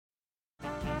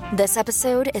This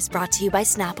episode is brought to you by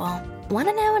Snapple. Want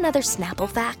to know another Snapple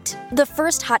fact? The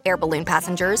first hot air balloon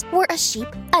passengers were a sheep,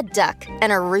 a duck,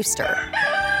 and a rooster.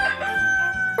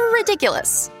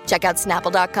 Ridiculous. Check out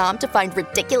Snapple.com to find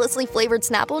ridiculously flavored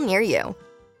Snapple near you.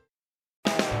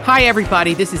 Hi,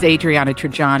 everybody. This is Adriana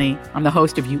Trajani. I'm the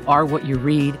host of You Are What You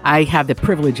Read. I have the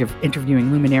privilege of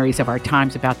interviewing luminaries of our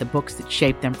times about the books that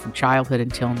shaped them from childhood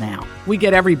until now. We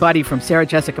get everybody from Sarah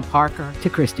Jessica Parker to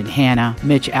Kristen Hanna,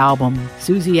 Mitch Albom,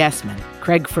 Susie Essman,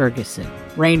 Craig Ferguson,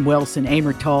 Rainn Wilson,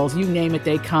 Amor Tolls, you name it,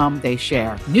 they come, they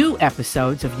share. New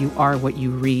episodes of You Are What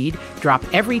You Read drop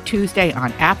every Tuesday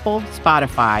on Apple,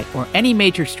 Spotify, or any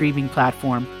major streaming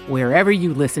platform wherever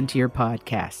you listen to your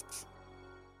podcasts.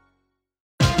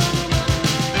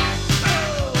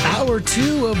 Hour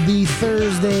 2 of the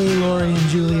Thursday Lori and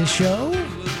Julia show.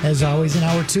 As always, in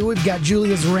hour 2, we've got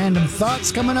Julia's Random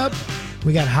Thoughts coming up.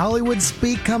 We got Hollywood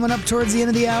Speak coming up towards the end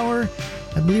of the hour.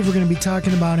 I believe we're going to be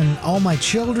talking about an All My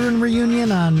Children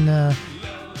reunion on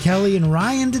Kelly and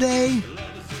Ryan today.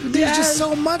 There's just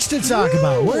so much to talk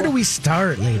about. Where do we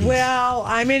start, ladies? Well,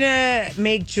 I'm going to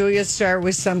make Julia start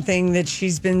with something that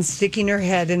she's been sticking her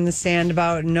head in the sand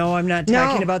about. No, I'm not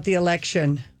talking about the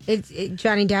election. It's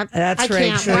Johnny Depp. That's I right,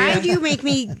 can't. Julia. Why do you make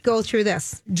me go through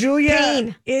this? Julia,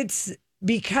 Pain. it's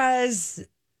because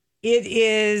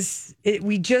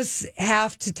we just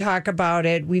have to talk about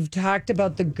it. We've talked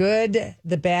about the good,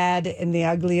 the bad, and the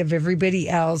ugly of everybody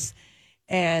else.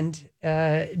 And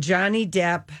Johnny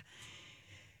Depp,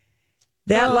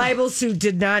 that libel suit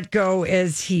did not go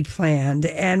as he planned.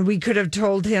 And we could have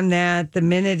told him that the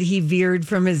minute he veered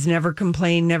from his never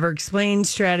complain, never explain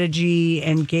strategy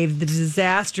and gave the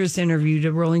disastrous interview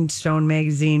to Rolling Stone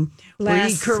magazine, where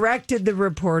he corrected the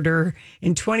reporter.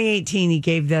 In 2018, he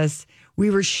gave this. We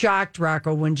were shocked,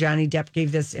 Rocco, when Johnny Depp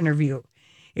gave this interview.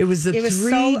 It was 3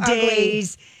 so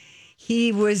days. Ugly.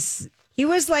 He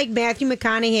was like Matthew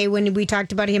McConaughey when we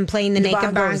talked about him playing the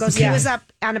naked bongos. Yeah. He was up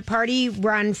on a party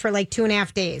run for like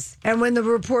 2.5 days. And when the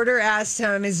reporter asked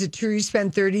him, is it true you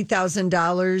spent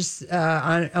 $30,000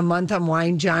 on a month on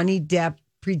wine? Johnny Depp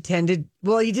pretended.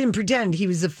 Well, he didn't pretend. He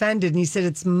was offended. And he said,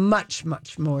 it's much,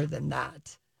 much more than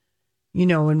that. You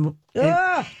know,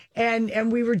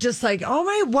 and we were just like, oh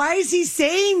my, why is he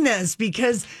saying this?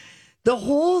 Because the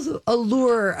whole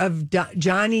allure of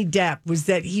Johnny Depp was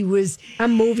that he was a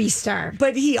movie star.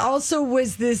 But he also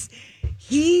was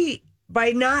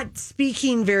by not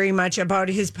speaking very much about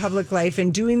his public life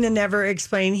and doing the never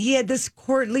explain, he had this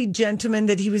courtly gentleman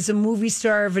that he was a movie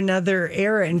star of another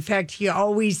era. In fact, he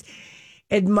always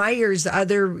admires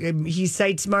he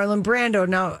cites Marlon Brando.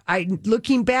 Now,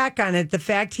 looking back on it, the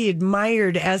fact he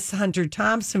admired S. Hunter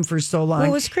Thompson for so long. Well,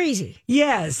 it was crazy.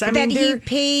 Yes. He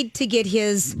paid to get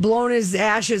blown his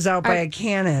ashes out by a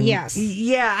cannon. Yes.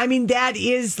 Yeah. I mean, that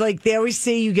is like they always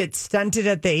say you get stunted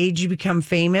at the age you become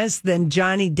famous. Then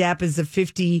Johnny Depp as a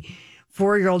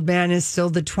 54-year-old man is still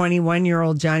the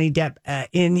 21-year-old Johnny Depp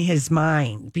in his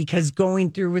mind, because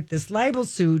going through with this libel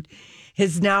suit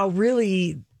has now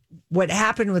really... What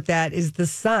happened with that is the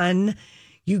Sun.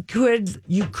 You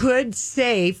could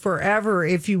say forever,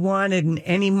 if you wanted, in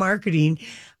any marketing,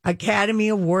 Academy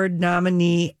Award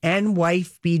nominee and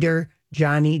wife beater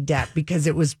Johnny Depp, because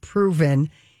it was proven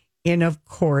in a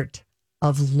court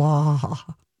of law.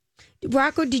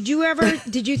 Rocco, did you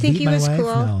think he was cool?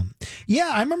 No. Yeah,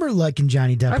 I remember liking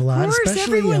Johnny Depp a lot. Of course,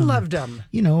 especially, everyone loved him.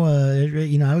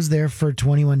 I was there for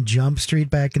 21 Jump Street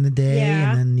back in the day,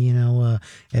 and then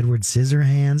Edward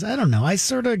Scissorhands. I don't know.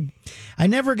 I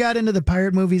never got into the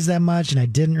pirate movies that much, and I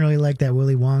didn't really like that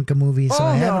Willy Wonka movie, so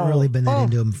I haven't really been that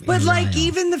into him. But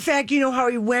even the fact, how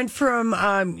he went from,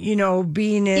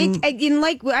 being in,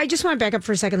 I just want to back up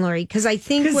for a second, Lori, because I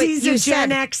think because he's a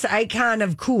Gen X icon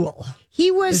of cool. He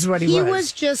was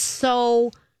was just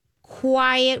so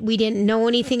quiet. We didn't know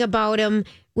anything about him,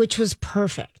 which was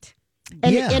perfect.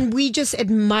 And we just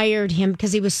admired him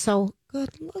because he was so good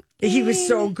looking. He was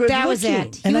so good that looking. Was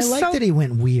it. And I liked that he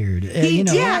went weird. He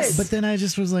did. But then I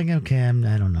just was like, okay, I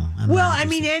don't know.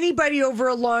 Anybody over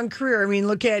a long career.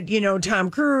 Look at, Tom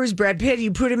Cruise, Brad Pitt.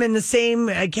 You put him in the same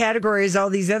category as all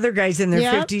these other guys in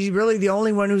their 50s. Really, the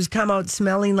only one who's come out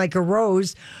smelling like a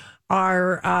rose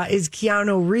is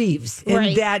Keanu Reeves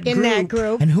in that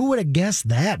group. And who would have guessed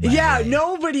that?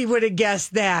 Nobody would have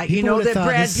guessed that. People that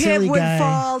Brad Pitt would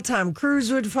fall, Tom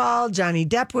Cruise would fall, Johnny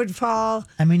Depp would fall.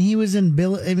 He was in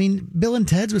Bill and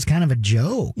Ted's was kind of a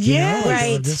joke. Yeah,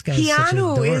 right. This guy's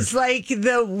Keanu is like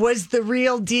was the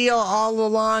real deal all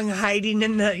along, hiding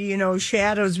in the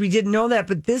shadows. We didn't know that,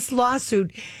 but this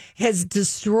lawsuit has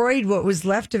destroyed what was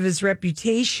left of his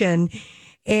reputation,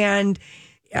 and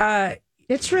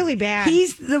it's really bad.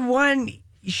 He's the one.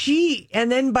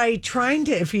 and then by trying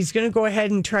to, if he's going to go ahead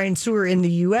and try and sue her in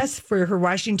the U.S. for her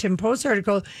Washington Post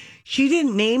article, she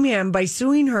didn't name him. By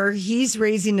suing her, he's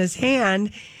raising his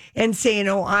hand and saying,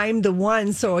 oh, I'm the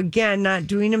one. So again, not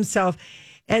doing himself.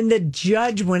 And the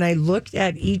judge, when I looked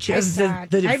at each of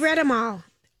I read them all.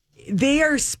 They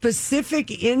are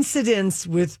specific incidents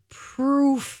with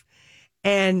proof,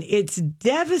 and it's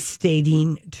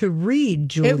devastating to read,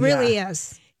 Julia. It really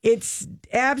is. It's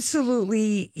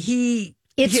absolutely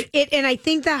and I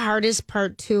think the hardest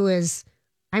part too is,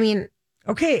 I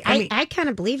kind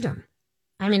of believed him.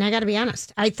 I mean, I got to be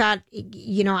honest. I thought,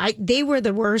 they were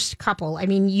the worst couple. I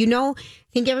mean, I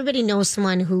think everybody knows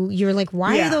someone who you're like,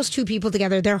 why are those two people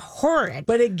together? They're horrid.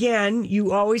 But again,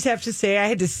 you always have to say, I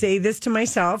had to say this to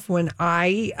myself when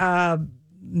I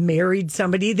married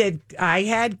somebody, that I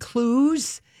had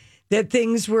clues that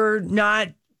things were not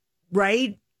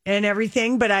right and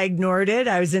everything, but I ignored it.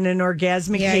 I was in an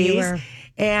orgasmic phase.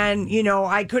 And,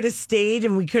 I could have stayed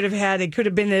and we could have it could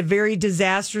have been a very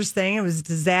disastrous thing. It was a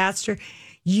disaster.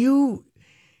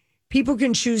 People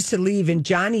can choose to leave. And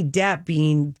Johnny Depp,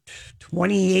 being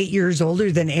 28 years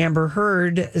older than Amber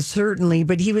Heard, certainly,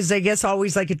 but he was, I guess,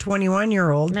 always like a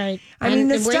 21-year-old. Right.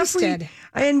 Wasted.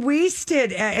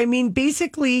 I mean,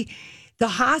 basically, the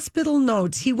hospital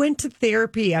notes, he went to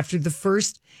therapy after the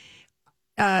first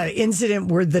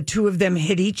incident where the two of them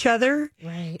hit each other.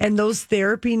 Right. And those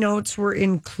therapy notes were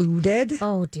included.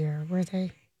 Oh, dear. Were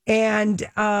they?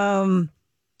 And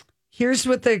here's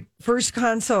what the first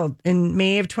consult in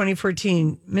May of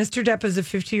 2014. Mr. Depp is a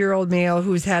 50-year-old male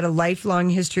who's had a lifelong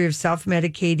history of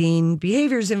self-medicating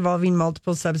behaviors involving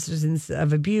multiple substances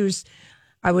of abuse.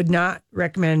 I would not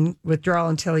recommend withdrawal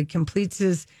until he completes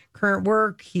his current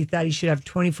work. He thought he should have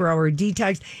 24-hour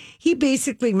detox. He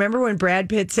basically, remember when Brad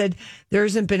Pitt said, there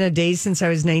hasn't been a day since I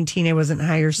was 19 I wasn't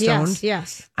high or stoned?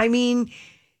 Yes. I mean,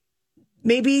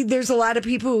 maybe there's a lot of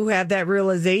people who have that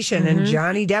realization, and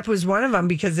Johnny Depp was one of them,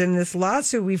 because in this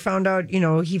lawsuit we found out,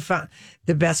 he found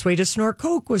the best way to snort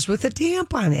coke was with a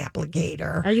tampon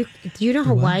applicator. Do you know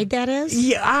how wide that is?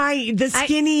 Yeah, the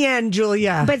skinny end,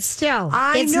 Julia. But still,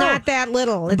 it's not that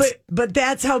little. But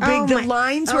that's how big the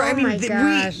lines were. Oh, I mean, my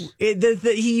gosh.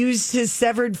 He used his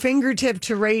severed fingertip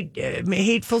to write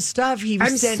hateful stuff. He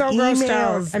sent so grossed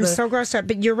out. emails. I'm so grossed out.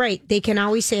 But you're right. They can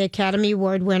always say Academy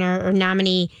Award winner or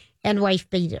nominee and wife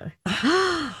beater.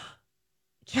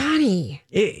 Johnny.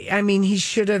 He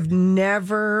should have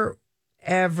never,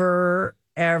 ever,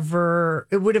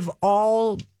 it would have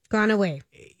all gone away.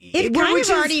 It kind of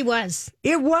already was.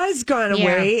 It was gone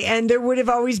away, and there would have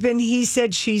always been he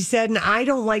said, she said, and I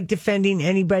don't like defending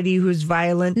anybody who's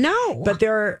violent. No. But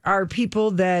there are people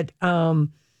that,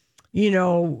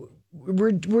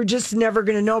 we're just never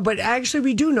going to know. But actually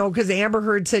we do know, because Amber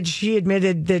Heard said she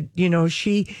admitted that,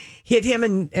 she hit him,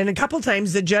 and a couple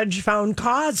times the judge found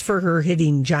cause for her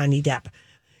hitting Johnny Depp.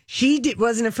 She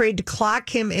wasn't afraid to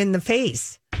clock him in the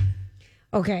face.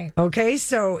 Okay,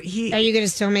 so are you going to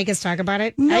still make us talk about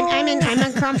it? No. I'm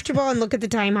uncomfortable, and look at the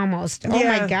time almost. Oh,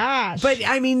 my gosh. But,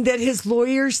 that his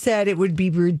lawyer said it would be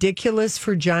ridiculous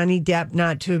for Johnny Depp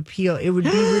not to appeal. It would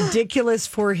be ridiculous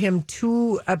for him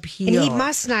to appeal. And he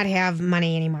must not have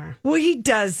money anymore. Well, he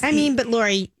does. But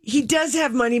Lori... He does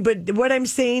have money, but what I'm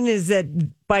saying is that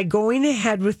by going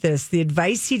ahead with this, the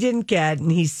advice he didn't get,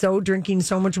 and he's drinking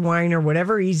so much wine or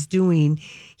whatever he's doing,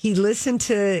 he listened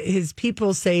to his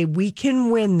people say, we can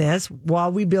win this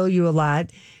while we bill you a lot.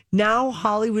 Now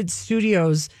Hollywood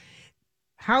studios,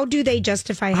 how do they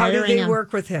justify hiring him? How do they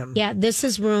work with him? Yeah, this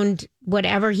has ruined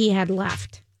whatever he had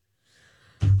left.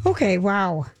 Okay,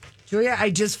 wow. Julia, I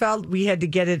just felt we had to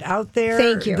get it out there.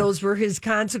 Thank you. Those were his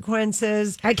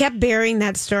consequences. I kept burying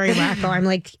that story, Rocco. I'm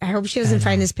like, I hope she doesn't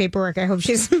find this paperwork.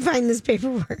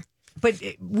 But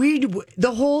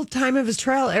the whole time of his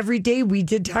trial, every day we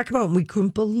did talk about it, and we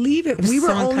couldn't believe it. We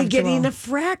were only getting a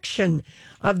fraction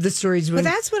of the stories. But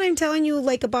that's what I'm telling you,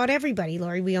 about everybody,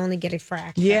 Lori. We only get a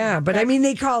fraction. Yeah, but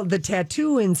they call it the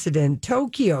tattoo incident,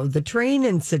 Tokyo, the train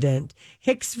incident,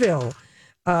 Hicksville,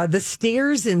 the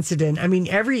stairs incident.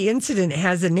 Every incident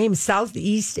has a name.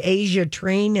 Southeast Asia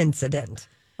train incident.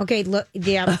 Okay, look,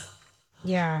 yeah.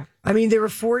 Yeah. There were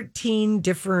 14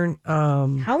 different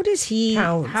counts.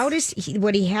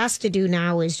 What he has to do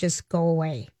now is just go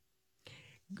away.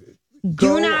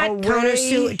 Go do not away.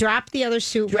 Countersuit. Drop the other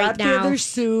suit right now. Drop the other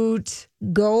suit.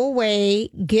 Go away.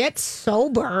 Get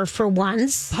sober for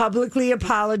once. Publicly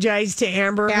apologize to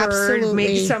Amber Heard. Absolutely.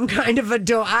 Make some kind of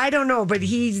I don't know, but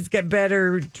he's got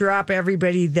better drop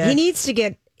everybody that he needs to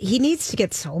get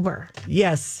sober.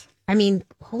 Yes.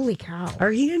 Holy cow. Are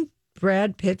he in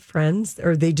Brad Pitt friends,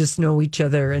 or they just know each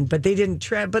other? But they didn't.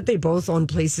 But they both own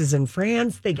places in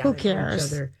France. They got Who cares?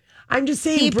 each other. I'm just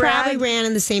saying, he Brad probably ran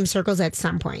in the same circles at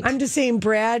some point. I'm just saying,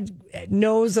 Brad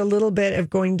knows a little bit of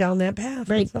going down that path.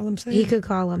 Right. That's all I'm saying. He could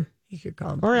call him. He could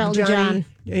call him. Or Elton John.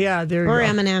 Yeah, there you or go.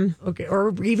 Eminem. Okay,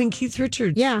 or even Keith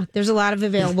Richards. Yeah, there's a lot of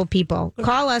available people.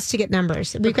 Call us to get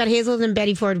numbers. We've got Hazelden and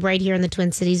Betty Ford right here in the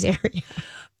Twin Cities area.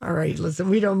 All right, listen,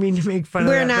 we don't mean to make fun of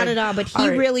We're that. not at all, but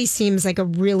he really seems like a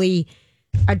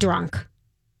drunk.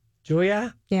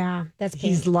 Julia? Yeah, that's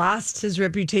He's lost his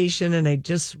reputation, and I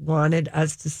just wanted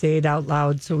us to say it out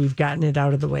loud, so we've gotten it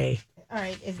out of the way. All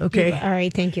right. Okay. All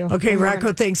right, thank you. Okay,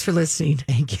 Rocco, thanks for listening.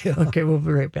 Thank you. Okay, we'll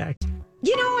be right back.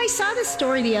 You know, I saw this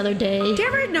story the other day. Did you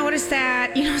ever notice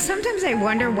that? You know, sometimes I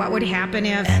wonder what would happen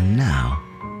if... And now,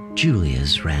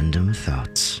 Julia's random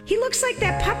thoughts. He looks like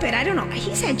that puppet. I don't know.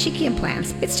 He's had cheeky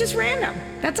implants. It's just random.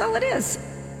 That's all it is.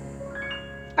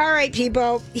 All right,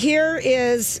 people. Here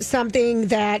is something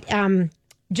that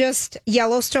just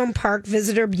Yellowstone Park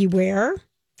visitor beware.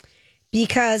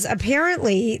 Because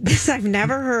apparently, I've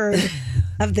never heard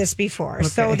of this before. Okay.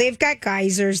 So they've got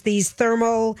geysers, these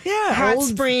thermal hot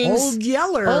springs. Old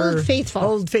Yeller. Old Faithful.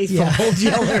 Old Faithful. Yeah. Old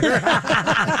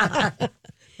Yeller.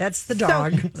 That's the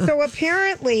dog. So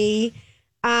apparently,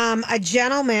 a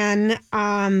gentleman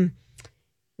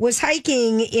was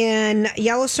hiking in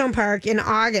Yellowstone Park in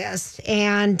August,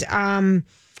 and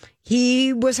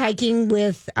he was hiking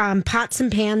with pots and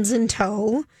pans in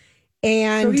tow.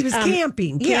 And so he was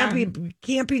camping,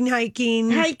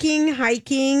 hiking,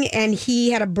 and he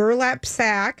had a burlap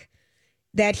sack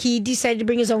that he decided to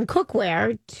bring his own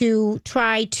cookware to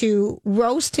try to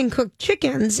roast and cook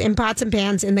chickens in pots and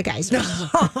pans in the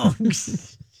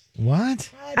geysers.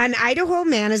 What? An Idaho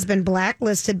man has been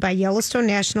blacklisted by Yellowstone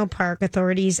National Park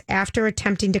authorities after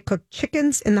attempting to cook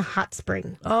chickens in the hot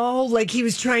spring. Oh, like he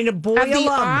was trying to boil them.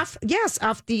 Off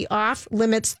the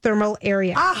off-limits thermal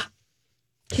area.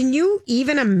 Can you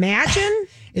even imagine?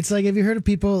 It's like, have you heard of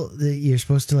people that you're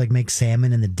supposed to like make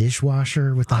salmon in the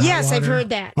dishwasher with the hot Yes, water? I've heard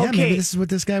that. Yeah, Okay. maybe this is what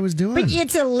this guy was doing. But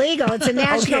it's illegal. It's a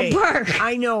national park.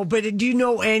 I know, but do you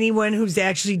know anyone who's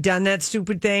actually done that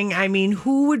stupid thing? I mean,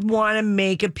 who would want to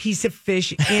make a piece of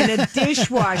fish in a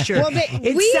dishwasher? Well,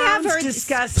 we have heard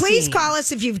disgusting. Please call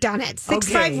us if you've done it.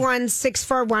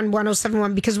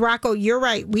 651-641-1071. Because Rocco, you're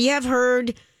right. We have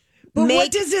heard. But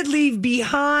what does it leave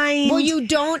behind? Well, you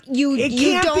don't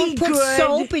put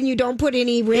soap and you don't put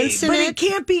any rinse in it. But it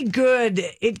can't be good.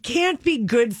 It can't be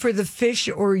good for the fish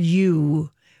or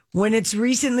you when it's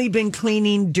recently been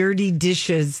cleaning dirty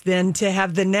dishes, then to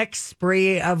have the next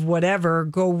spray of whatever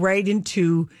go right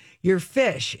into your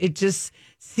fish. It just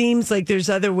seems like there's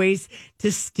other ways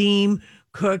to steam,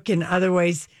 cook, and other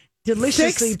ways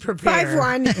deliciously prepare.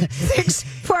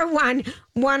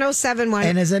 651-641-1071.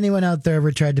 And has anyone out there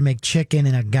ever tried to make chicken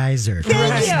in a geyser?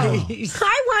 Thank you.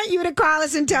 I want you to call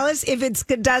us and tell us if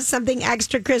it does something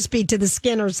extra crispy to the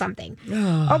skin or something.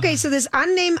 Okay, so this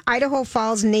unnamed Idaho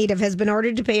Falls native has been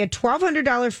ordered to pay a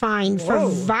 $1,200 fine for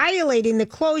violating the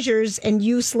closures and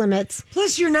use limits.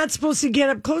 Plus, you're not supposed to get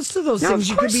up close to those things. Of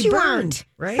You could course be you burned,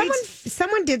 aren't. right?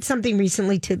 Someone did something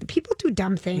recently too. People do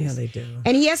dumb things. Yeah, they do.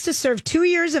 And he has to serve 2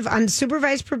 years of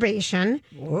unsupervised probation.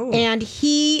 Whoa. And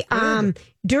he,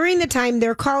 during the time,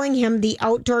 they're calling him the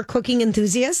outdoor cooking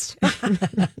enthusiast.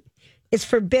 Is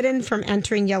forbidden from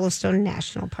entering Yellowstone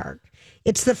National Park.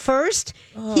 It's the first.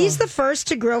 He's the first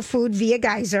to grill food via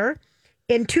geyser.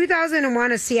 In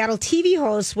 2001, a Seattle TV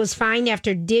host was fined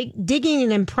after digging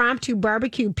an impromptu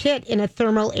barbecue pit in a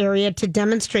thermal area to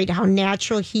demonstrate how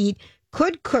natural heat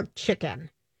could cook chicken.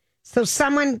 So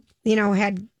someone,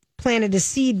 had planted a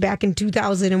seed back in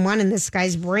 2001 in this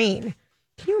guy's brain.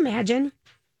 Can you imagine?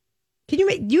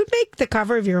 You'd make the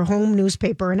cover of your home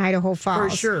newspaper in Idaho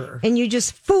Falls. For sure. And you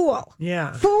just fool.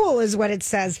 Yeah. Fool is what it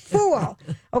says. Fool.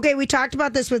 Okay, we talked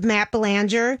about this with Matt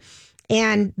Belanger,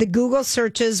 and the Google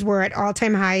searches were at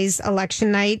all-time highs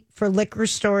election night for liquor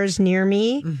stores near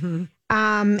me.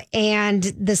 Mm-hmm. And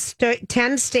the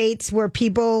 10 states where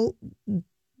people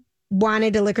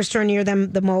wanted a liquor store near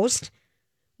them the most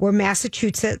were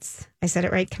Massachusetts. I said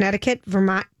it right. Connecticut,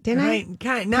 Vermont. Didn't I?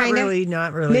 Not really.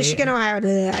 Michigan, Ohio.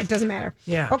 It doesn't matter.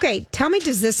 Yeah. Okay. Tell me,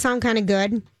 does this sound kind of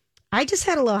good? I just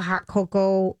had a little hot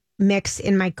cocoa mix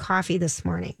in my coffee this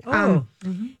morning.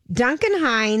 Duncan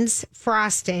Hines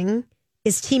Frosting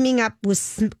is teaming up with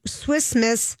Swiss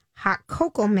Miss Hot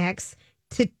Cocoa Mix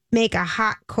to make a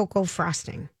hot cocoa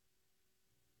frosting.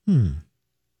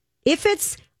 If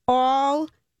it's all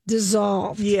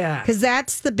dissolved. Yeah. Because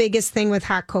that's the biggest thing with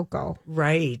hot cocoa.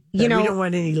 Right. You know, we don't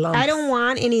want any lumps. I don't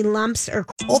want any lumps or...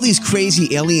 All these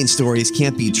crazy alien stories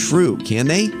can't be true, can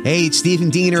they? Hey, it's Stephen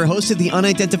Diener, host of the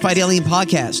Unidentified Alien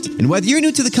Podcast. And whether you're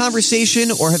new to the conversation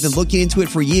or have been looking into it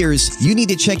for years, you need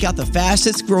to check out the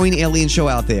fastest growing alien show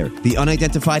out there, the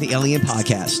Unidentified Alien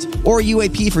Podcast, or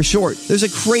UAP for short. There's a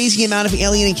crazy amount of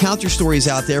alien encounter stories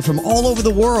out there from all over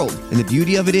the world. And the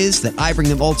beauty of it is that I bring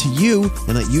them all to you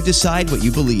and let you decide what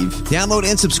you believe. Download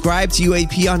and subscribe to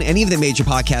UAP on any of the major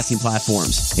podcasting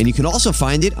platforms. And you can also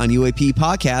find it on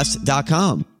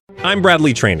UAPpodcast.com. I'm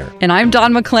Bradley Trainer. And I'm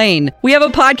Don McClain. We have a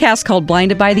podcast called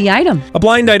Blinded by the Item. A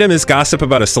blind item is gossip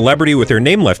about a celebrity with their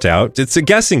name left out. It's a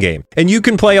guessing game, and you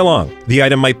can play along. The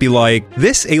item might be like,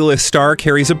 this A-list star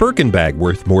carries a Birkin bag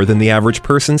worth more than the average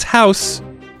person's house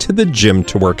to the gym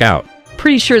to work out.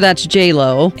 Pretty sure that's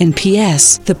J-Lo. And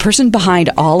P.S. the person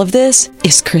behind all of this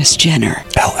is Kris Jenner,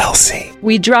 LLC.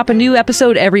 We drop a new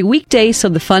episode every weekday so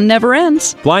the fun never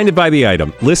ends. Blinded by the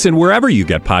Item. Listen wherever you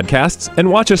get podcasts and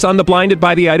watch us on the Blinded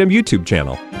by the Item YouTube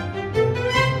channel.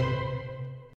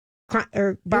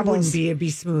 Or It bubbles. wouldn't be. It'd be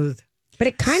smooth. But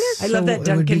it kind of... I love that It would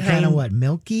Duncan be kind of Hines. what,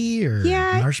 milky or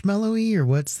Yeah. marshmallowy, or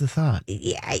what's the thought?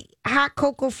 Yeah, hot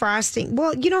cocoa frosting.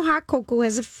 Well, you know, hot cocoa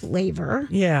has a flavor.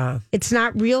 Yeah. It's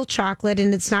not real chocolate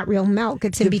and it's not real milk.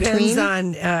 It's in Depends between.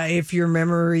 on if your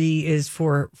memory is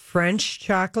for French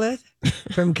chocolate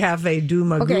from Café du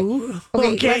Magou.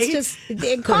 Okay, let's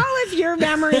just call if your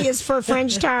memory is for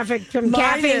French traffic from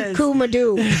Mine Café is. du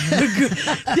Magou. I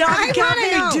want to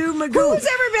Café know du Magou. who's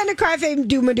ever been to Café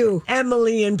du Magou.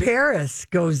 Emily in Paris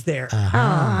goes there. And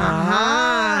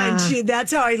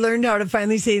that's how I learned how to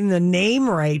finally say the name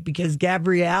right, because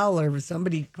Gabrielle or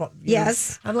somebody called.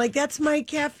 Yes. I'm like, that's my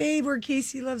cafe where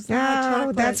Casey loves the hot Oh,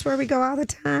 chocolate. that's where we go all the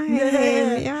time.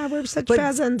 Yeah. Yeah, we're such But-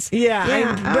 peasants.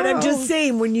 Yeah, but I'm Oh. just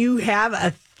saying, when you have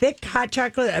a thick hot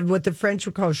chocolate, what the French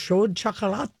would call chaud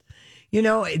chocolat, you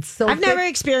know, it's so I've thick. never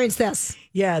experienced this.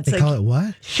 Yeah, it's They like call it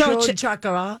what? chaud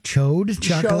chocolat. Chode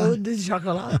chocolate? Chaud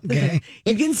chocolat. Okay.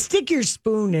 You can stick your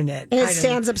spoon in it. And I it don't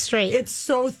stands know. up straight. It's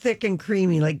so thick and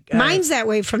creamy. Like Mine's that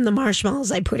way from the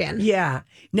marshmallows I put in. Yeah.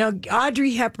 Now,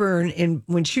 Audrey Hepburn,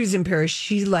 when she was in Paris,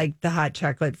 she liked the hot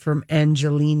chocolate from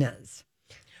Angelina's,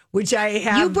 which I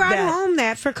have. You brought that. home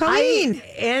that for Colleen.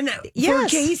 And Yes. for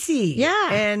Casey.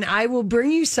 Yeah. And I will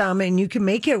bring you some, and you can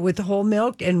make it with whole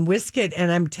milk and whisk it.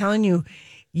 And I'm telling you,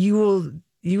 you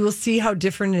will see how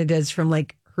different it is from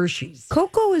like Hershey's.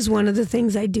 Cocoa is one of the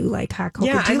things I do like hot cocoa.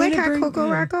 Yeah, do you I'm like gonna hot bring- cocoa,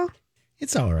 yeah. Rocco?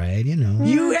 It's all right, you know.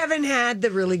 You haven't had the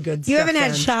really good You stuff. haven't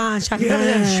had then. chocolate You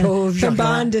haven't had chaud from chocolat.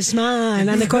 Bon de Sman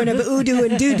on the corner of Udo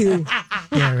and Doo-Doo.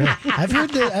 Yeah, right.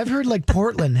 I've heard like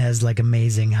Portland has like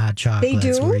amazing hot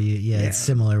chocolates. do? Where it's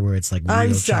similar where it's like real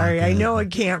I'm sorry. I chocolate. know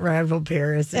it can't rival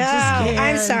Paris. It Oh, just can't.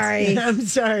 I'm sorry. I'm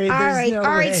sorry. All There's right, no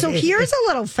all right. way. So here's a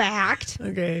little fact.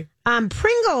 Okay.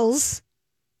 Pringles,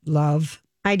 Love.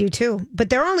 I do too, but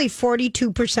they're only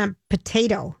 42%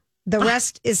 potato. The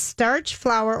rest is starch,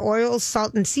 flour, oil,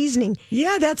 salt, and seasoning.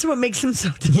 Yeah, that's what makes them so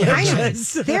I know.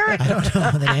 delicious. They're I don't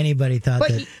know that anybody thought But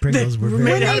that Pringles were very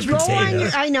when made out they of go on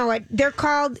potatoes. your, I know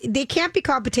it. They can't be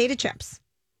called potato chips.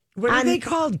 What are On they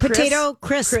called? potato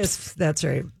crisps. Crisps. That's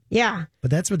right. Yeah.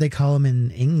 But that's what they call them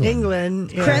in England.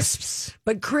 England. yes. Crisps.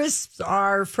 But crisps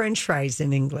are French fries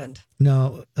in England.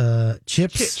 No,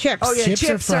 chips. Chips. Oh, yeah.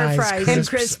 Chips are fries and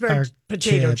crisps are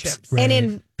potato chips. right. And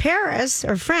in Paris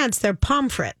or France, they're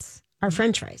pommes frites, are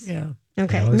French fries. Yeah.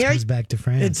 Okay. It always Mary- comes back to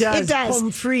France. It does. It does.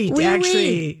 Pommes frites, Oui,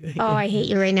 actually. oui. Oh, I hate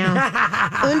you right now.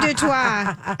 Un, deux,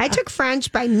 trois. I took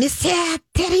French by Monsieur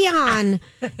Therion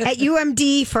at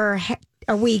UMD for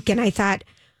a week, and I thought,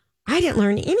 I didn't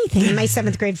learn anything in my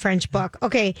 7th grade French book.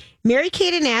 Okay,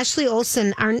 Mary-Kate and Ashley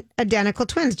Olsen aren't identical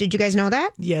twins. Did you guys know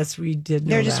that? Yes, we did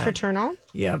know They're just that. fraternal.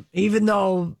 Yeah. Even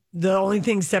though the only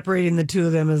thing separating the two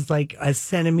of them is like a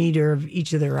centimeter of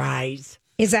each of their eyes.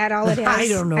 Is that all it is? I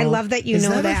don't know. I love that you Is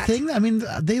know that a thing? I mean,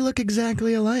 they look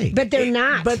exactly alike. But they're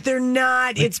not. But they're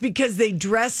not. It's because they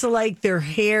dress alike. Their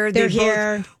hair. Their they both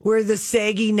hair. wear the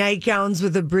saggy nightgowns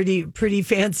with a pretty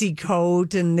fancy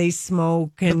coat, and they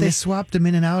smoke. And But they swapped them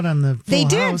in and out on the Full They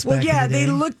did. House well, back yeah, in the they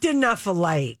day. looked enough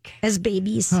alike. as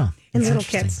babies Huh, and that's little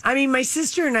interesting. kids. I mean, my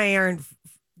sister and I aren't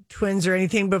twins or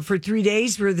anything, but for 3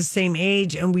 days we were the same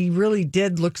age, and we really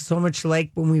did look so much alike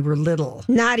when we were little.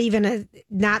 Not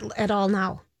at all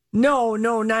now. No,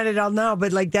 not at all now,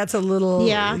 but like that's a little,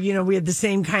 Yeah. you know, we had the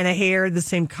same kind of hair, the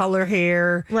same color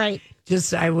hair. Right.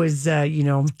 Just, I was,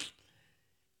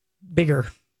 bigger.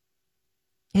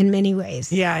 In many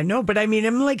ways. Yeah, I know, but I mean,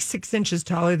 I'm like 6 inches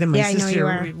taller than my Yeah, I know sister. you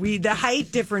are. We the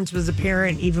height difference was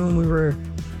apparent even when we were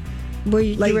Where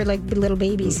you were like little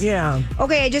babies. Yeah.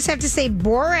 Okay, I just have to say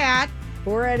Borat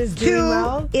is doing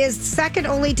well. Is second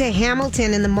only to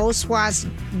Hamilton in the most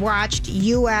watched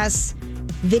U.S.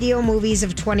 video movies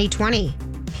of 2020.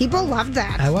 People loved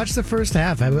that. I watched the first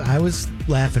half. I was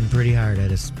laughing pretty hard at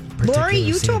this particular Lori,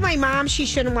 you scene. told my mom she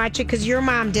shouldn't watch it because your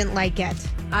mom didn't like it.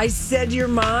 I said your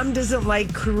mom doesn't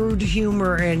like crude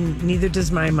humor, and neither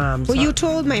does my mom. Well, you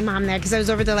told my mom that because I was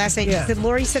over there last night. Yeah. She said,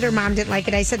 Lori said her mom didn't like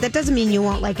it. I said, that doesn't mean you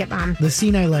won't like it, Mom. The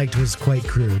scene I liked was quite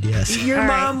crude, yes. Your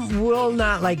mom will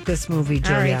not like this movie,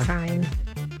 Julia. All right, fine.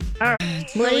 All right.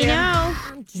 Well, you know.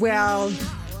 Well,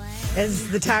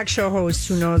 as the talk show host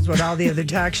who knows what all the other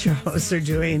talk show hosts are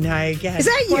doing, I guess. Is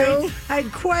that you? I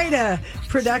had quite a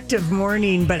productive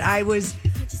morning, but I was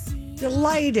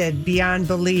delighted beyond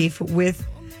belief with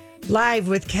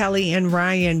Kelly and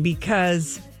Ryan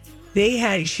because she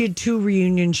had 2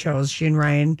 reunion shows, she and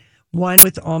Ryan, one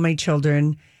with All My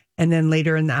Children, and then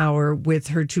later in the hour with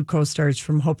her 2 co-stars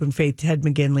from Hope and Faith, Ted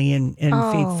McGinley and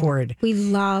Faith Ford. We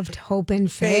loved Hope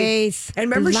and Faith.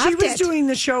 And remember, she was doing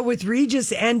the show with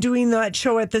Regis and doing that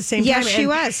show at the same time. Yes, she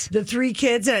was. The 3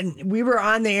 kids, and we were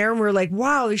on the air and we were like,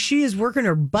 wow, she is working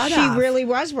her butt off. She really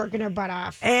was working her butt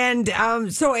off. And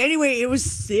so anyway, it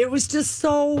was just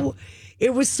so...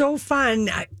 It was so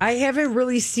fun. I haven't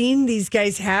really seen these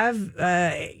guys have,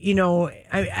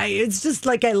 it's just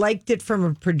like I liked it from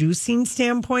a producing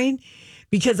standpoint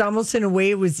because almost in a way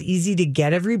it was easy to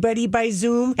get everybody by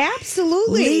Zoom.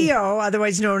 Absolutely. Leo,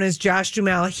 otherwise known as Josh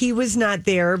Duhamel, he was not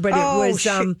there, but it was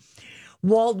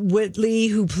Walt Whitley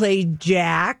who played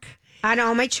Jack. On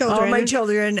All My Children. All My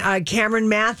Children. Cameron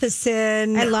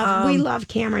Matheson. We love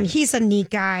Cameron. He's a neat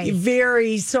guy.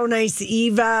 So nice.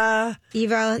 Eva,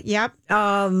 yep.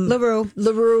 LaRue,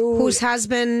 whose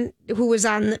husband, who was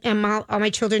on All My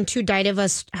Children 2, died of a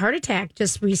heart attack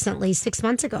just recently, 6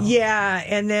 months ago. Yeah,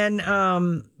 and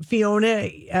then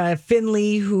Fiona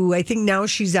Finley, who I think now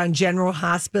she's on General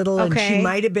Hospital, and she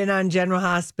might have been on General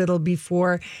Hospital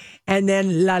before, and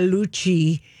then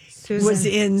LaLucci was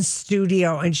in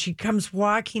studio, and she comes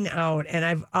walking out,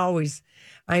 and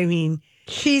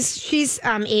she's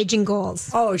aging goals.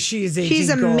 Oh, she is aging. She's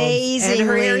amazing, and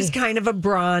her hair is kind of a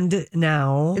blonde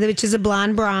now, which is a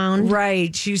blonde brown.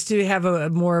 Right. She used to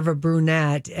have more of a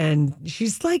brunette, and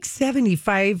she's like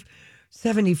 75,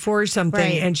 74 or something,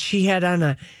 right. And she had on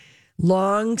a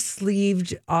long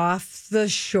sleeved, off the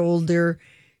shoulder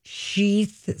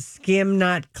sheath skim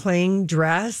knot cling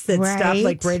dress that stopped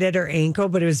like right at her ankle,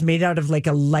 but it was made out of like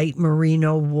a light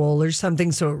merino wool or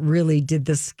something, so it really did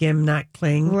the skim knot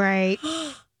cling. Right.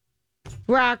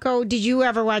 Rocco, did you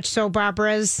ever watch soap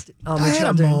operas? I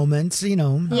had a moment,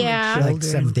 Yeah. like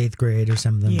 7th, 8th grade or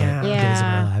something. Yeah. Days of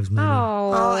Our Lives movie.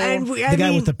 And the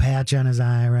guy with the patch on his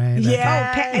eye, right?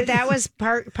 Yeah. That was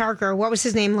Parker. What was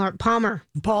his name? Palmer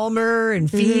and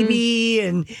Phoebe.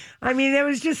 And I mean, it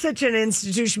was just such an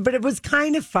institution, but it was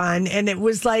kind of fun. And it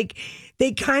was like,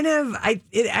 they kind of, I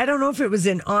don't know if it was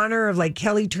in honor of like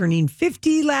Kelly turning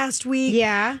 50 last week.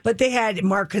 Yeah. But they had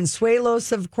Mark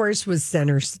Consuelos, of course, was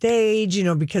center stage,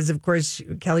 because of course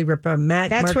Kelly Ripa met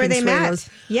That's Mark where Consuelos they met.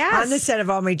 Yes. on the set of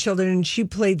All My Children. And she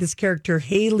played this character,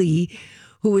 Haley,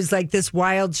 who was like this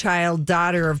wild child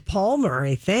daughter of Palmer,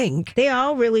 I think. They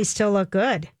all really still look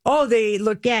good. Oh, they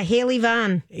look... Yeah, Haley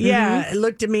Vaughn. Yeah, It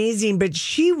looked amazing. But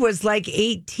she was like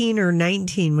 18 or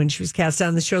 19 when she was cast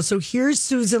on the show. So here's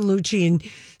Susan Lucci. And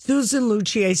Susan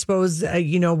Lucci, I suppose,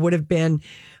 would have been,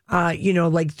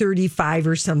 like 35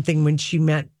 or something when she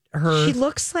met her. She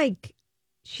looks like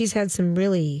she's had some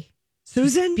really...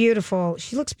 Susan? Beautiful.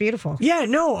 She looks beautiful. Yeah,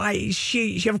 no,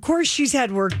 she of course she's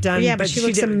had work done. Yeah, but she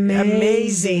looks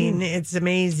amazing. It's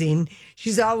amazing.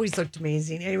 She's always looked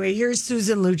amazing. Anyway, here's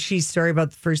Susan Lucci's story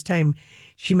about the first time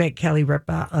she met Kelly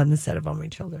Ripa on the set of All My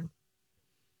Children.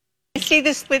 I see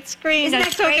the split screen.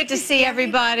 It's so good to see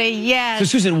everybody. Yes. So,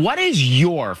 Susan, what is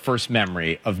your first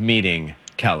memory of meeting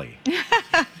Kelly?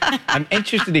 I'm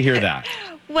interested to hear that.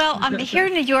 Well, here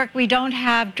in New York, we don't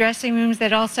have dressing rooms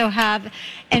that also have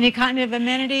any kind of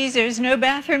amenities. There's no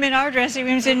bathroom in our dressing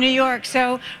rooms in New York.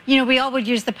 So, we all would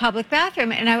use the public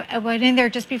bathroom. And I went in there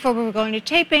just before we were going to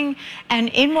taping, and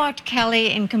in walked Kelly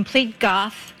in complete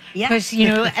goth. Because,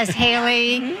 as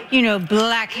Haley,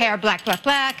 black hair,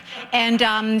 black.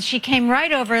 And she came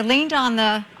right over, leaned on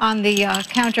the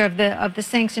counter of the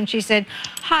sinks, and she said,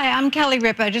 "Hi, I'm Kelly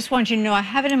Ripa. I just want you to know I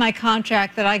have it in my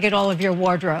contract that I get all of your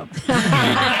wardrobe." So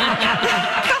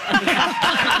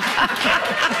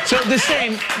the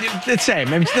same.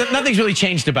 I mean, nothing's really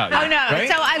changed about you. Oh, no. Right?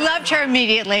 So I loved her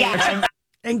immediately. Yeah.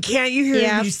 And can't you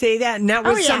hear you say that? And that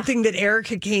was something that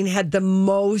Erica Kane had the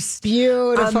most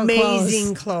beautiful,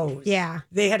 amazing clothes. Yeah.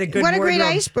 They had a good What a wardrobe.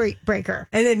 great icebreaker.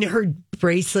 And then her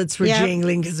bracelets were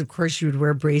jangling because, of course, she would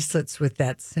wear bracelets with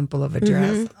that simple of a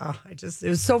dress. Oh, it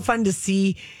was so fun to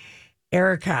see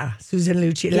Erica, Susan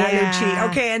Lucci, La Lucci.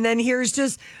 Okay, and then here's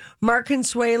just Mark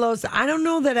Consuelos. I don't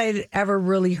know that I'd ever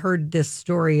really heard this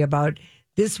story about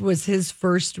this was his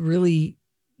first really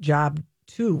job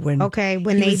too when they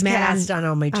was met cast on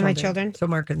All My Children. So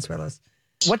Mark Consuelos.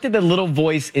 What did the little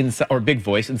voice inside or big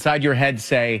voice inside your head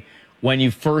say when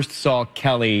you first saw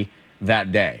Kelly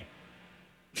that day?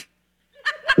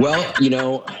 Well,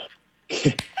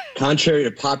 contrary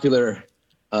to popular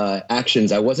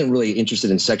actions, I wasn't really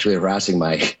interested in sexually harassing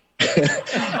my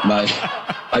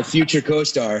my future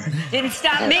co-star. Didn't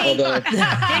stop me. Didn't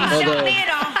stop me at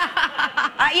all.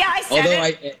 I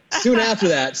said it. Soon after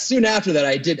that,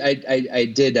 I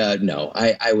did. No,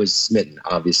 I was smitten,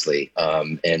 obviously,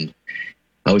 and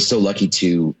I was so lucky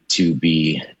to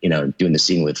be, doing the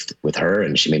scene with her,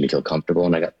 and she made me feel comfortable,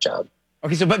 and I got the job.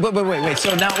 Okay, so but wait.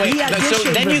 So now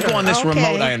so then you go on this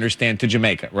remote, I understand, to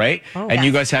Jamaica, right? And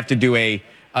you guys have to do a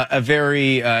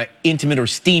very intimate or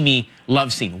steamy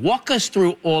love scene. Walk us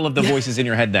through all of the voices in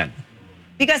your head then.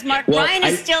 Because Mark, Brian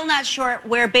is still not sure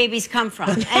where babies come from.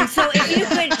 And so if you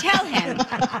could tell him.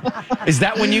 Is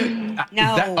that when you...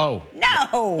 No.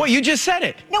 No. Well, you just said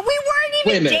it. No, we weren't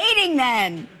even dating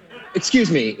then.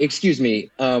 Excuse me.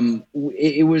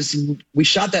 We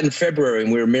shot that in February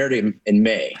and we were married in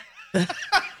May.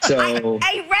 So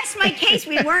I rest my case.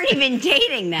 We weren't even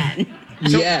dating then.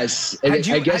 So yes, and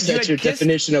I guess that's your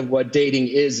definition of what dating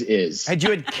is. Had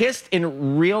you kissed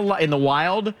in real life, in the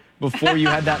wild, before you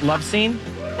had that love scene,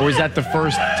 or was that the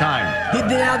first time?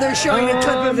 Now they're showing a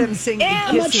clip of them singing.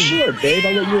 I'm not sure, babe.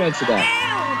 I'll let you answer that.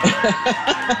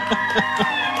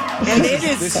 And it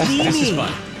is steamy. This is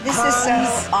fun. This is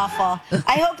so awful.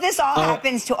 I hope this all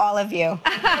happens to all of you.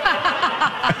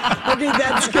 Okay,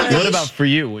 that's good. What about for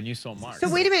you when you saw Mark? So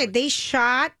wait a minute. They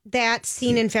shot that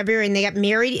scene in February and they got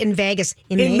married in Vegas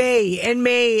in May.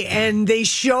 And they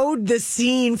showed the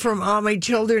scene from All My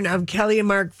Children of Kelly and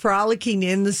Mark frolicking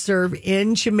in the surf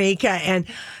in Jamaica. And,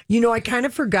 I kind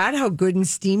of forgot how good and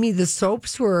steamy the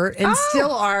soaps were and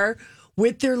still are.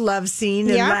 With their love scene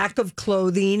and lack of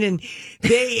clothing, and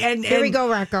here we go,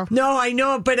 Rocco. No, I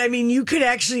know, but I mean, you could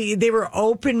actually. They were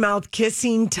open mouth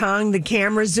kissing, tongue. The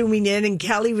camera zooming in, and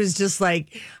Kelly was just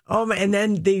like, "Oh my!" And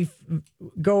then they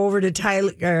go over to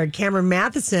Cameron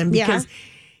Matheson because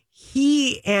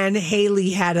he and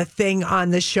Haley had a thing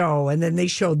on the show, and then they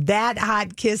showed that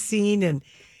hot kissing, and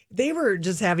they were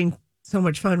just having so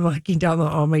much fun walking down the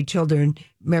All My Children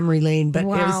memory lane. But it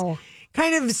was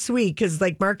kind of sweet because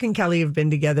Mark and Kelly have been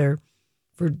together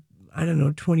for,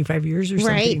 25 years or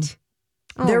something. Right.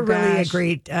 They're really a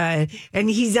great, and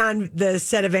he's on the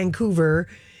set of Vancouver,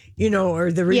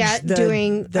 or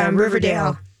doing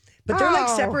Riverdale. But they're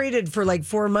separated for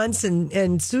 4 months.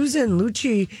 And Susan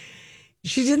Lucci,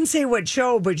 she didn't say what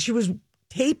show, but she was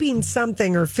taping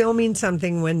something or filming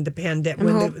something when the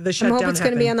pandemic, the shutdown happened. It's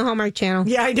going to be on the Hallmark Channel.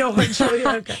 Yeah, I know. It's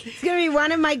going to be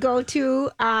one of my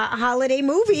go-to holiday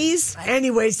movies.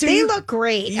 Anyway, so they look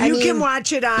great. You can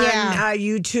watch it on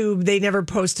YouTube. They never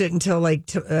post it until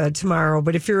tomorrow.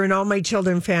 But if you're an All My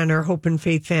Children fan or Hope and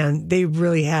Faith fan, they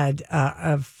really had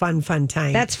a fun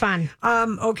time. That's fun.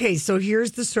 Okay, so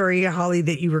here's the story, Holly,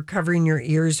 that you were covering your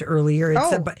ears earlier.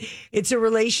 It's a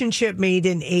relationship made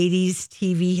in 80s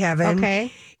TV heaven. Okay.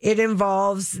 It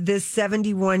involves this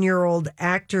 71-year-old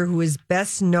actor who is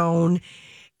best known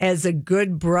as a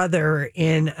good brother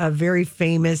in a very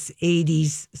famous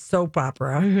 80s soap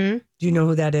opera. Mm-hmm. Do you know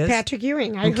who that is? Patrick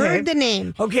Ewing. I heard the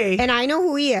name. Okay. And I know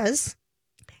who he is.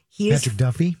 Patrick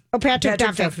Duffy? Oh, Patrick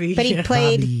Duffy. But he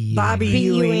played Bobby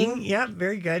Ewing. Yeah,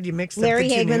 very good. You mixed Larry up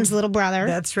the Hagman's little brother.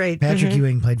 That's right. Patrick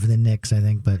Ewing played for the Knicks, I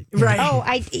think. But right. Oh,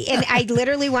 I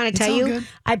literally want to tell you, good.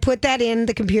 I put that in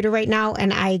the computer right now,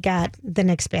 and I got the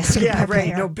Knicks basketball player.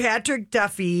 Right. No, Patrick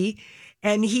Duffy,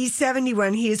 and he's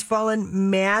 71. He has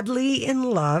fallen madly in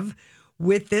love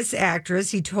with this actress.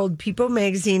 He told People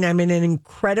magazine, "I'm in an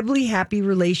incredibly happy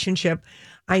relationship.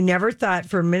 I never thought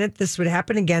for a minute this would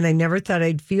happen again. I never thought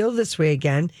I'd feel this way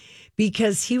again,"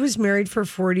 because he was married for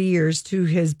 40 years to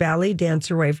his ballet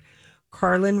dancer wife,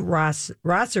 Carlin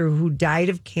Rosser, who died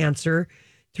of cancer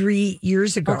 3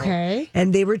 years ago. Okay.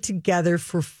 And they were together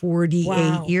for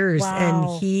 48 years. Wow.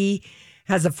 And he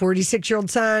has a 46-year-old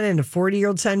son and a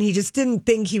 40-year-old son. He just didn't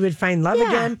think he would find love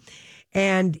again.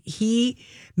 And he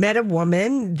met a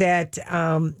woman that,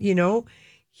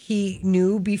 he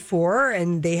knew before,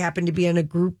 and they happened to be on a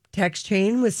group text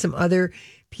chain with some other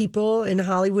people in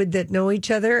Hollywood that know each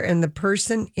other, and the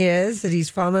person is that he's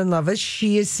fallen in love with.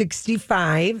 She is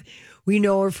 65. We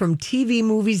know her from TV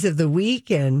movies of the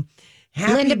week and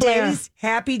Happy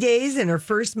Days, and her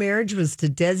first marriage was to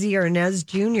Desi Arnaz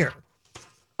Jr.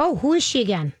 Oh, who is she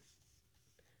again?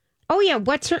 Oh, yeah.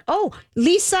 What's her? Oh,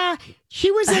 Lisa.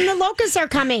 She was in The Locusts Are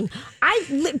Coming.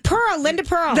 Linda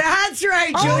Pearl. That's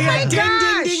right, Julia. Oh, my ding,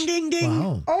 gosh. ding, ding, ding, ding.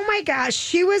 Wow. Oh, my gosh.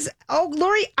 She was,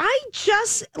 Lori,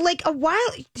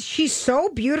 she's so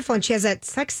beautiful and she has that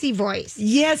sexy voice.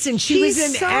 Yes, and she was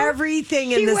in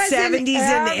everything in the 70s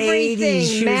and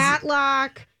 80s. She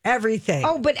Matlock. Everything.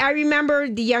 Oh, but I remember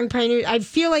the Young Pioneers. I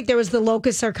feel like there was The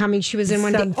Locusts Are Coming. She was in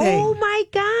one day. Oh my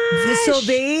gosh! So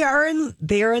they are in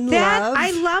love.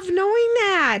 I love knowing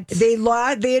that.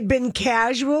 They had been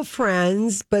casual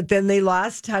friends, but then they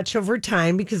lost touch over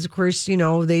time because, of course,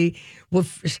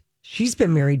 she's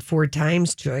been married 4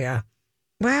 times, Julia.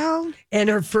 Well, and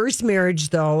her first marriage,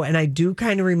 though, and I do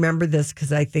kind of remember this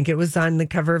because I think it was on the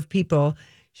cover of People.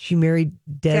 She married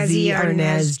Desi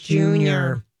Arnaz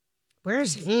Jr.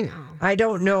 Where's he now? I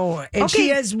don't know. And she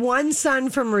has one son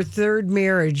from her third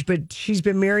marriage, but she's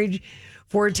been married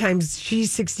 4 times.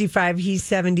 She's 65, he's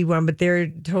 71, but they're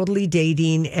totally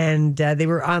dating. And they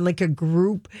were on like a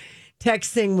group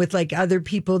texting with like other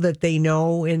people that they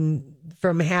know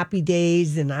from Happy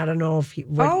Days. And I don't know if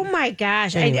oh my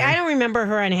gosh. Anyway. I don't remember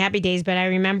her on Happy Days, but I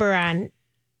remember on.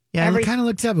 Yeah, I kind of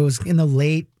looked up. It was in the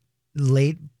late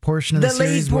portion of the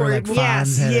series where like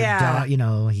Fonz had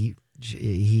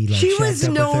she was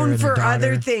known for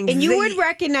other things, and you would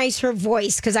recognize her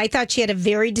voice because I thought she had a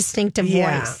very distinctive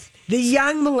voice. The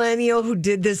young millennial who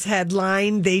did this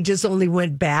headline, they just only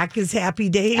went back as Happy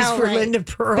Days for Linda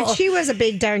Pearl. But she was a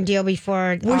big darn deal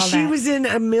before. She was in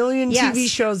a million TV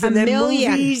shows and then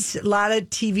movies. A lot of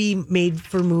TV made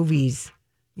for movies.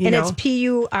 It's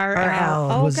PURL.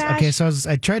 Oh, gosh. Okay, so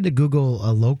I tried to Google a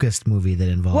Locust movie that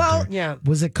involved her.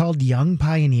 Was it called Young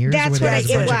Pioneers? That's what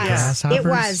it was. It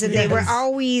was, and they were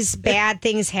always bad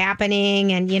things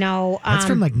happening, and that's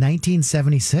from like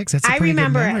 1976. That's a pretty good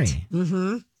memory. It.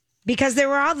 Mm-hmm. Because there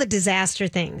were all the disaster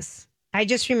things. I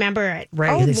just remember it.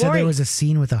 Right. They said there was a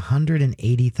scene with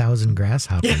 180,000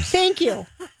 grasshoppers. Thank you,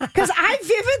 because I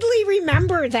vividly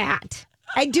remember that.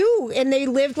 I do. And they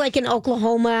lived like in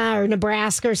Oklahoma or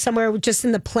Nebraska or somewhere just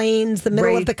in the plains, the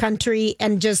middle of the country.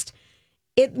 And just,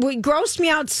 it grossed me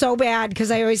out so bad because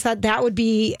I always thought that would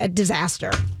be a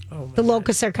disaster. The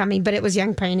Locusts Are Coming, but it was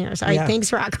Young Pioneers. All right.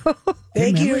 Thanks, Rocco.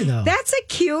 Thank you. That's a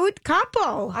cute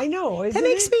couple. I know. That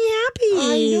makes me happy.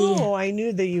 I know. I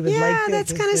knew that you would like that. Yeah,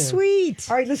 that's kind of sweet.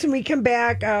 All right. Listen, we come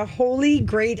back. A holy,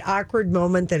 great, awkward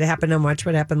moment that happened on Watch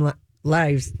What Happened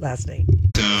Live last night.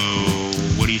 So,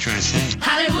 what are you trying to say?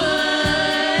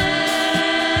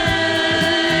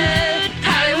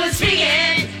 Hollywood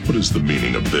speaking. What is the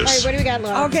meaning of this? All right, what do we got,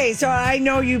 Laura? Okay, so I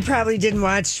know you probably didn't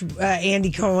watch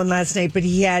Andy Cohen last night, but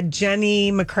he had Jenny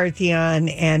McCarthy on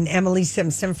and Emily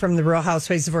Simpson from The Real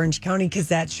Housewives of Orange County because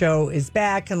that show is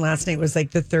back, and last night was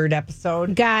like the 3rd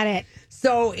episode. Got it.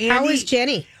 So Andy, how was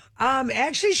Jenny?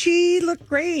 Actually, she looked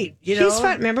great. She's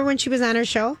fun. Remember when she was on her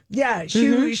show? Yeah,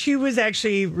 she was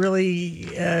actually really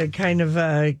kind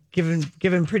of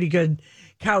given pretty good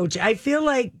couch. I feel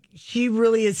like she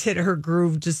really has hit her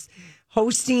groove, just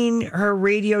hosting her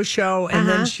radio show, and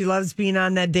then she loves being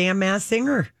on that damn Masked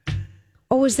Singer.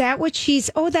 Oh, is that what she's?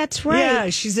 Oh, that's right. Yeah,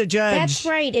 she's a judge. That's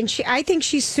right, and I think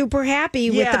she's super happy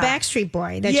with the Backstreet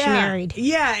Boy that she married.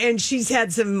 Yeah, and she's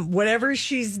had whatever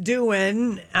she's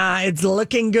doing, it's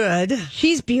looking good.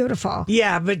 She's beautiful.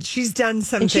 Yeah, but she's done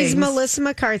some things. She's Melissa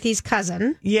McCarthy's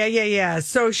cousin. Yeah.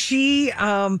 So she,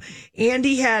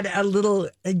 Andy had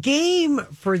a game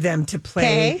for them to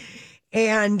play. Okay.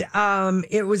 And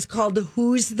it was called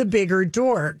Who's the Bigger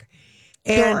Dork?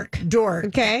 Dork.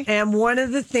 Okay. And one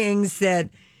of the things that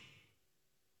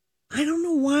I don't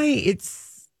know why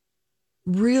it's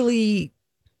really,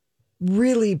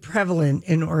 really prevalent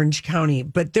in Orange County,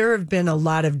 but there have been a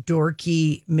lot of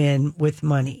dorky men with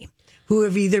money who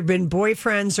have either been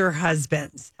boyfriends or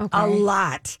husbands. Okay. A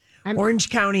lot. Orange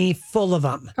County, full of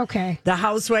them. Okay. The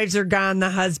housewives are gone,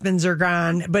 the husbands are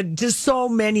gone, but just so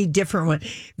many different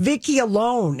ones. Vicky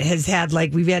alone has had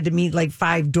we've had to meet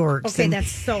 5 dorks. Okay, that's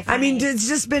so funny. I mean, it's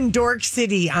just been Dork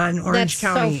City on Orange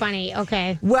County. That's so funny.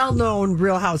 Okay. Well-known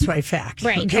Real Housewife fact.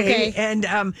 Right. Okay.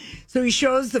 And so he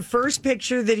shows the first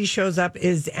picture that he shows up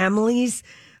is Emily's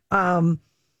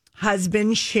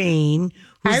husband, Shane,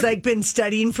 who's been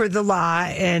studying for the law,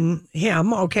 and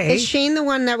him. Okay. Is Shane the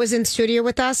one that was in studio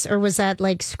with us, or was that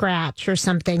Scratch or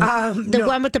something? The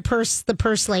one with the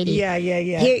purse lady. Yeah.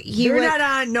 You're not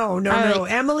on. No.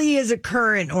 Right. Emily is a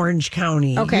current Orange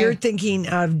County. Okay. You're thinking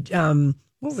of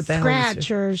What was that?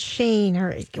 Scratch or Shane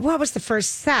or what was the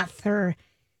first Seth or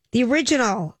the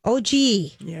original OG?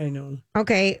 Yeah, I know.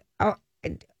 Okay. Oh,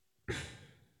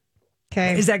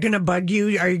 okay. Is that going to bug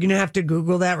you? Are you going to have to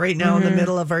Google that right now in the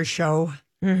middle of our show?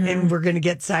 And we're going to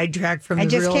get sidetracked from I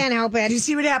the just real... can't help it. Do you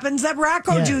see what happens? Let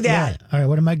Rocco do that. Yeah. All right,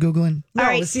 what am I Googling? No, All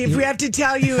right. see, if we have to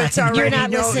tell you, it's already... You're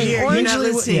not listening. You're not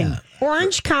listening. Yeah.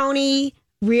 Orange County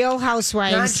Real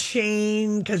Housewives. Not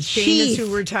Shane, because Shane is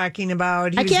who we're talking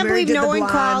about. I can't believe no one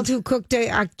called who cooked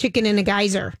a chicken in a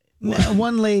geyser.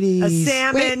 One lady a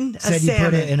salmon said you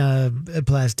put it in a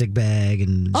plastic bag,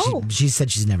 and she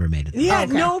said she's never made it. Yeah,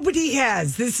 nobody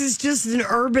has. This is just an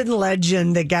urban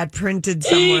legend that got printed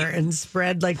somewhere and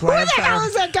spread like wildfire. What the hell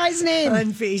is that guy's name?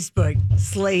 On Facebook.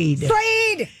 Slade.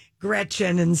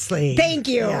 Gretchen and Slade. Thank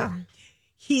you. Yeah.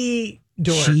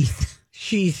 Dork.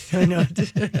 Sheath. I know.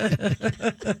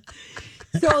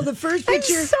 So the first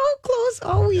picture. I'm so close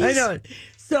always. I know.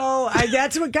 So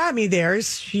that's what got me there.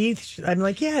 I'm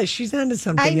like, yeah, she's onto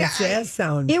something. It's the S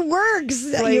sound. It works.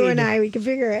 Slade. You and I, we can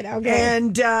figure it. Okay.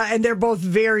 And they're both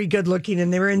very good looking,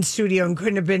 and they were in studio and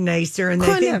couldn't have been nicer. And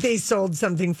I think they sold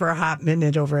something for a hot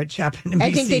minute over at Chapin NBC.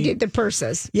 I think they did the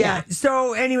purses. Yeah.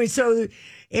 So anyway,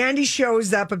 Andy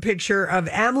shows up a picture of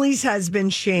Emily's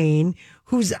husband, Shane,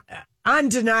 who's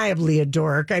undeniably a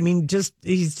dork. I mean,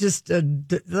 he's just a...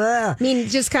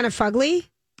 just kind of fugly?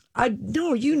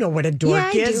 No, you know what a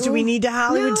dork is. Do we need to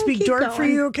Hollywood speak dork for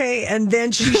you? Okay. And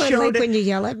then she showed when you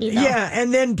yell at me, though. Yeah.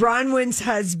 And then Bronwyn's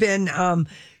husband,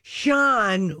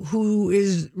 Sean, who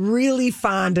is really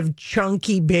fond of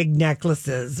chunky big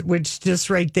necklaces, which just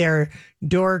right there,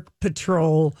 dork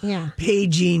patrol,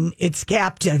 paging its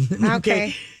captain.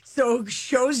 Okay. So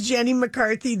shows Jenny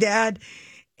McCarthy that.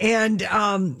 And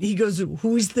he goes,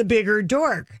 who's the bigger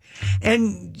dork?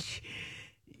 And...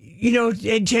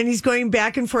 and Jenny's going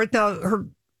back and forth now.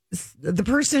 The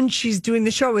person she's doing the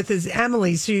show with is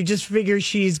Emily, so you just figure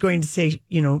she's going to say,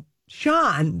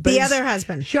 Sean, but the other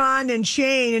husband, Sean and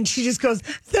Shane, and she just goes,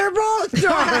 "They're both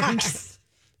dorks."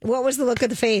 What was the look of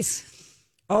the face?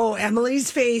 Oh, Emily's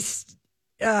face.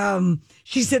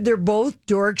 She said they're both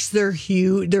dorks. They're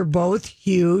huge. They're both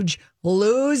huge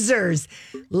losers,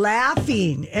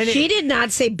 laughing. And she did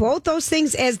not say both those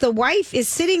things as the wife is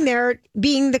sitting there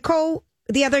being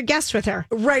the other guest with her.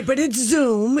 Right, but it's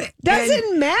Zoom.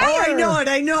 Doesn't matter. Oh,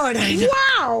 I know it.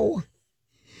 Wow.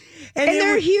 And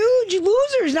they're huge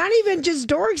losers, not even just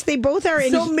dorks. They both are.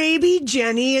 So maybe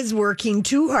Jenny is working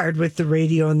too hard with the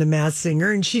radio and the Masked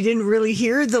Singer, and she didn't really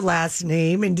hear the last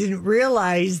name and didn't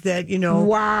realize that,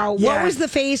 Wow. Yeah. What was the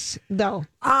face, though?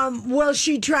 Well,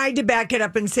 she tried to back it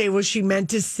up and say, she meant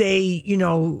to say,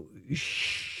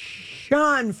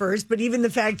 Sean first, but even the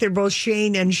fact they're both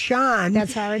Shane and Sean,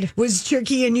 that's hard, was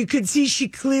tricky, and you could see she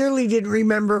clearly didn't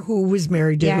remember who was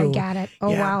married to who. Yeah, I got it.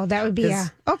 Oh, wow, that would be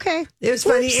okay. It was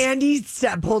funny. Andy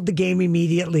pulled the game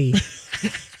immediately.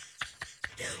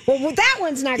 Well, that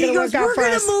one's not going to work out for us. We're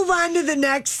going to move on to the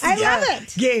next I love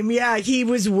it. game. Yeah, he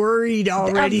was worried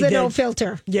already. Of the no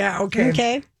filter. Yeah, okay.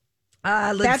 Okay.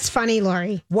 That's funny,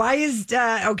 Lori. Why is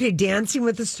Dancing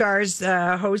with the Stars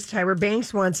host Tyra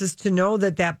Banks wants us to know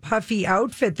that puffy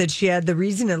outfit that she had, the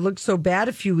reason it looked so bad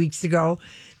a few weeks ago,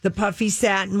 the puffy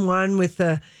satin one with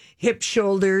the hip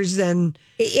shoulders, and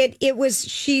it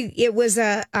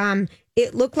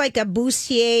looked like a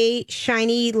bustier,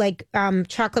 shiny, like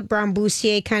chocolate brown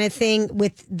bustier kind of thing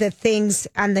with the things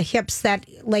on the hips that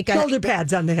shoulder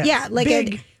pads on the hips. Yeah,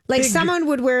 big, someone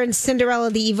would wear in Cinderella,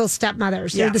 the evil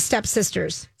stepmothers or the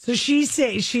stepsisters. So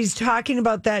she's talking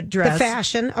about that dress, the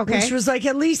fashion, okay, which was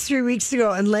at least 3 weeks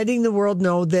ago, and letting the world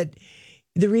know that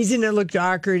the reason it looked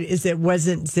awkward is it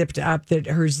wasn't zipped up, that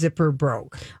her zipper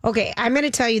broke. Okay, I'm going to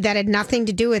tell you that had nothing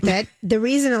to do with it. The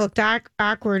reason it looked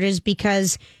awkward is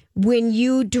because when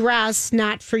you dress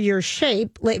not for your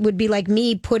shape, it would be like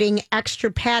me putting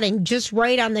extra padding just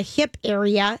right on the hip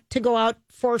area to go out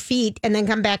 4 feet and then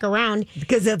come back around.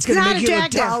 Because that's going to make you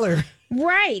look taller.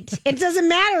 Right. It doesn't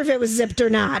matter if it was zipped or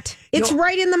not. It's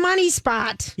right in the money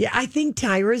spot. Yeah, I think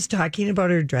Tyra's talking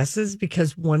about her dresses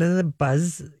because one of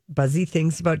the buzzy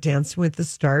things about Dancing with the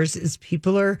Stars is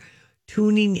people are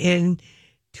tuning in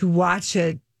to watch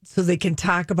it so they can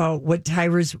talk about what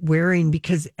Tyra's wearing,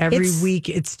 because every week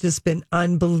it's just been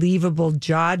unbelievable,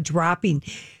 jaw-dropping.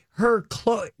 her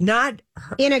not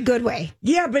her. In a good way.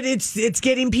 Yeah, but it's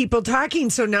getting people talking.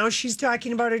 So now she's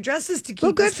talking about her dresses to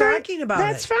keep us talking about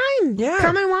That's it. fine. Yeah.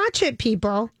 Come and watch it,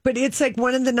 people. But it's like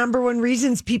one of the number one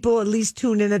reasons people at least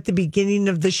tune in at the beginning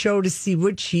of the show to see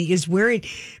what she is wearing.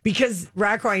 Because,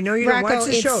 Rocco, I know you don't watch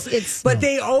the show, but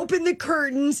they open the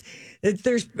curtains.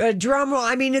 There's a drum roll.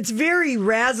 I mean, it's very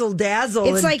razzle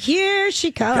dazzle. It's like, here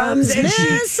she comes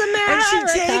Miss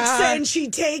America. And she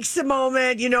takes a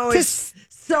moment, you know, it's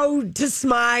so to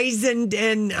smize and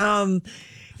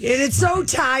it's so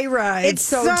Tyra. It's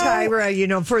so Tyra, you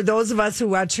know, for those of us who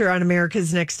watch her on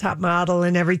America's Next Top Model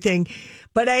and everything.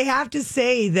 But I have to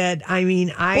say that, I mean,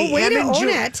 but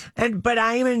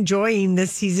I am enjoying this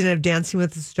season of Dancing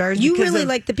with the Stars. You really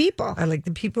like the people. I like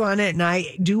the people on it, and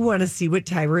I do want to see what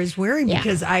Tyra is wearing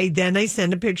because I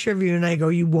send a picture of you and I go,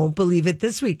 you won't believe it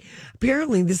this week.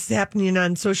 Apparently, this is happening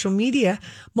on social media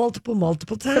multiple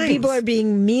times. But people are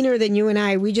being meaner than you and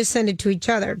I. We just send it to each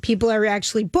other. People are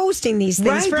actually posting these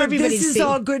things for everybody to see. This is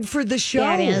all good for the show,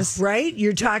 yeah, it is. Right?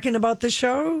 You're talking about the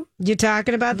show? You're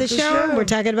talking about the show. We're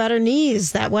talking about her knees.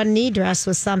 That one knee dress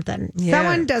was something. Yeah.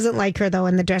 Someone doesn't like her, though,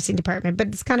 in the dressing department, but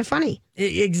it's kind of funny.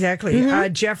 Exactly.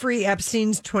 Mm-hmm. Jeffrey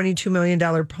Epstein's $22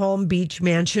 million Palm Beach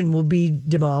mansion will be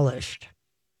demolished.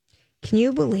 Can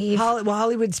you believe?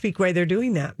 Hollywood speak why they're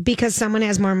doing that. Because someone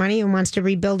has more money and wants to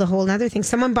rebuild a whole other thing.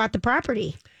 Someone bought the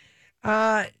property.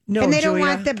 No, and they Julia, don't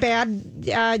want the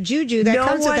bad juju that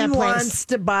comes with that place. No one wants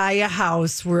to buy a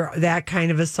house where that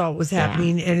kind of assault was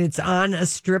happening, and it's on a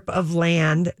strip of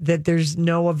land that there's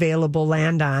no available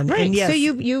land on. Right. And yes, so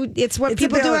it's what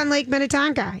people do on Lake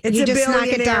Minnetonka. It's you a just knock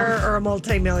it down, or a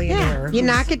multimillionaire. Yeah, you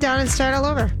knock it down and start all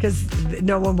over because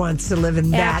no one wants to live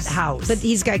in that house. But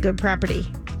he's got good property.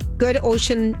 Good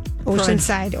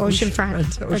oceanside,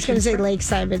 oceanfront. I was going to say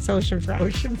lakeside, but it's oceanfront.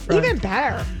 Oceanfront. Even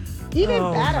better. Even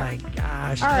better. Oh, my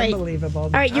gosh. All right. Unbelievable. All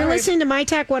right. You're listening to My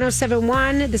Talk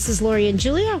 1071. This is Lori and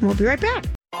Julia. We'll be right back.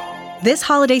 This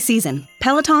holiday season,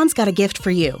 Peloton's got a gift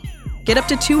for you. Get up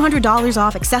to $200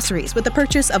 off accessories with the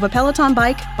purchase of a Peloton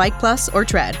bike, Bike Plus, or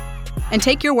Tread. And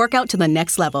take your workout to the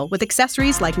next level with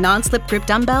accessories like non-slip grip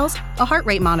dumbbells, a heart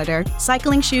rate monitor,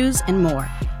 cycling shoes, and more.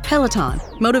 Peloton,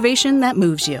 motivation that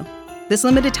moves you. This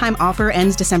limited time offer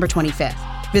ends December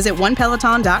 25th. Visit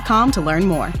onepeloton.com to learn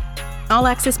more. All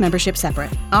access membership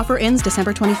separate. Offer ends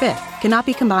December 25th. Cannot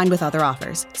be combined with other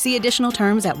offers. See additional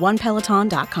terms at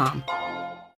onepeloton.com.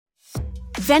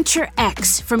 Venture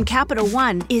X from Capital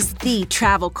One is the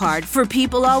travel card for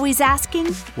people always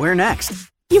asking, where next?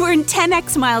 You earn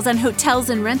 10x miles on hotels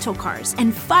and rental cars,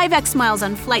 and 5x miles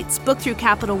on flights booked through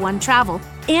Capital One Travel,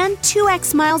 and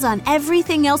 2x miles on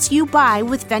everything else you buy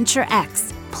with Venture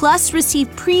X. Plus,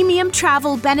 receive premium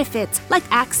travel benefits like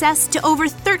access to over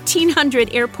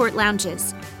 1,300 airport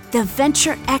lounges. The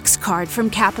Venture X card from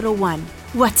Capital One.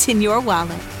 What's in your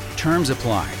wallet? Terms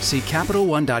apply. See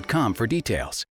CapitalOne.com for details.